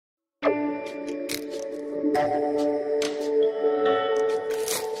Hi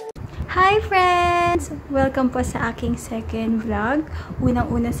friends! Welcome po sa aking second vlog.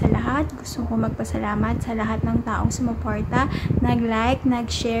 Unang-una sa lahat, gusto ko magpasalamat sa lahat ng taong sumuporta, nag-like,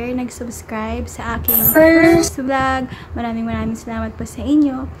 nag-share, nag-subscribe sa aking first vlog. Maraming salamat po sa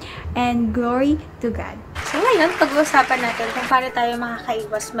inyo. And glory to God. So ngayon, pag-uusapan natin kung paano tayo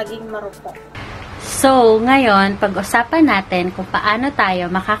makakaiwas maging marupok. So, ngayon, pag-usapan natin kung paano tayo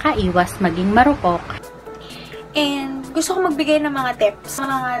makakaiwas maging marupok. And gusto ko magbigay ng mga tips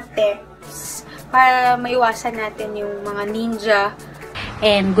para maiwasan natin yung mga ninja.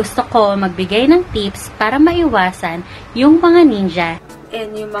 And gusto ko magbigay ng tips para maiwasan yung mga ninja.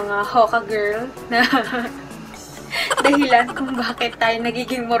 And yung mga hoka girl na dahilan kung bakit tayo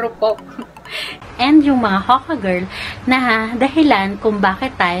nagiging marupok. And yung mga hoka girl na dahilan kung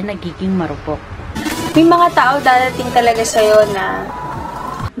bakit tayo nagiging marupok. May mga tao darating talaga sa'yo na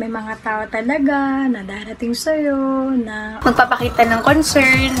may mga tao talaga na darating sa'yo na magpapakita ng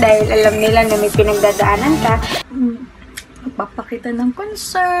concern dahil alam nila na may pinagdadaanan ka. Magpapakita ng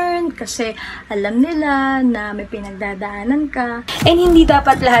concern kasi alam nila na may pinagdadaanan ka. And hindi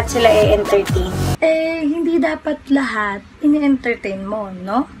dapat lahat sila i-entertain. Hindi dapat lahat ini-entertain mo,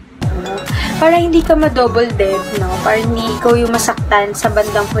 no? Para hindi ka ma-double dead, no? Para hindi ikaw yung masaktan sa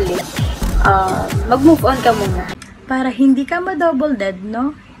bandang huli. Mag-move on ka muna. Para hindi ka ma-double dead,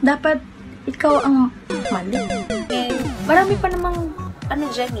 no? Dapat ikaw ang mali. And marami pa namang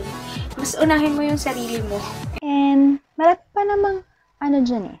dyan eh. Mas unahin mo yung sarili mo. And marami pa namang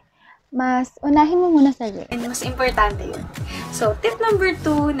dyan eh. Mas unahin mo muna sarili. And mas importante yun. So, tip number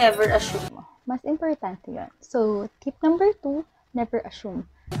 2, never assume. Mas importante yun. So, tip number 2, never assume.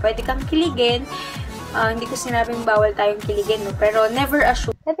 Pwede kang kiligin. Hindi ko sinabing bawal tayong kiligin, no? Pero never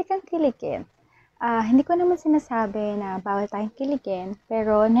assume. Pwede kang kiligin. Hindi ko naman sinasabi na bawal tayong kiligin,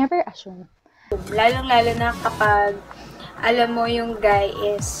 pero never assume. Lalong-lalo na kapag alam mo yung guy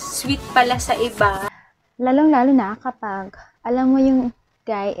is sweet pala sa iba. Lalong-lalo na kapag alam mo yung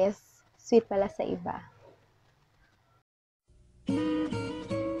guy is sweet pala sa iba.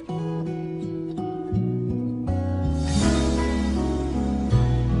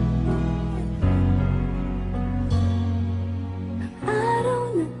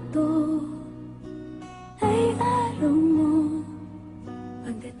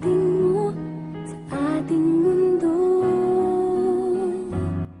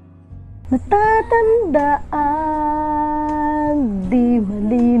 Natatandaan, di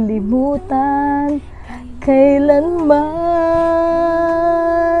malilimutan, kailanman.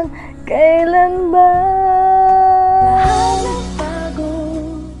 Lahat ng bago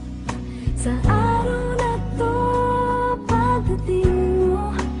sa araw na to, pagdating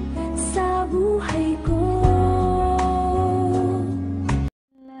mo sa buhay ko.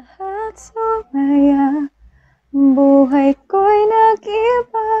 Lahat sumaya, buhay ko'y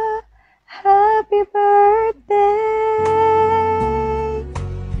nag-iba. Happy birthday!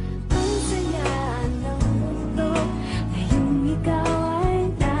 Ang saya ng mundo, ngayong ikaw ay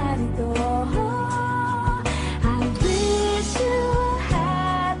narito. I wish you a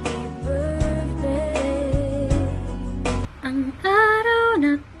happy birthday. Ang araw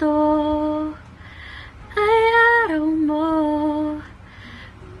na to ay araw mo,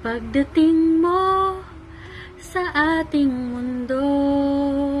 pagdating mo sa ating mundo.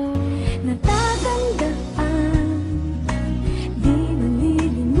 Natatandaan, di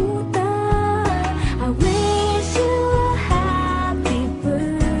malilimutan. I wish you a happy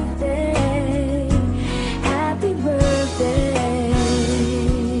birthday. Happy birthday.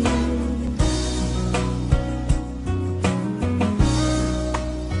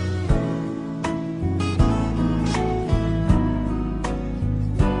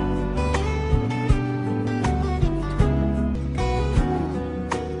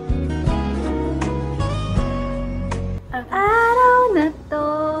 Ang araw na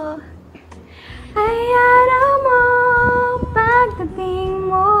to ay araw mo, pagdating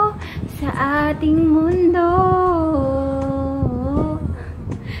mo sa ating mundo.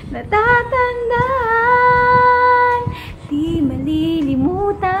 Natatandaan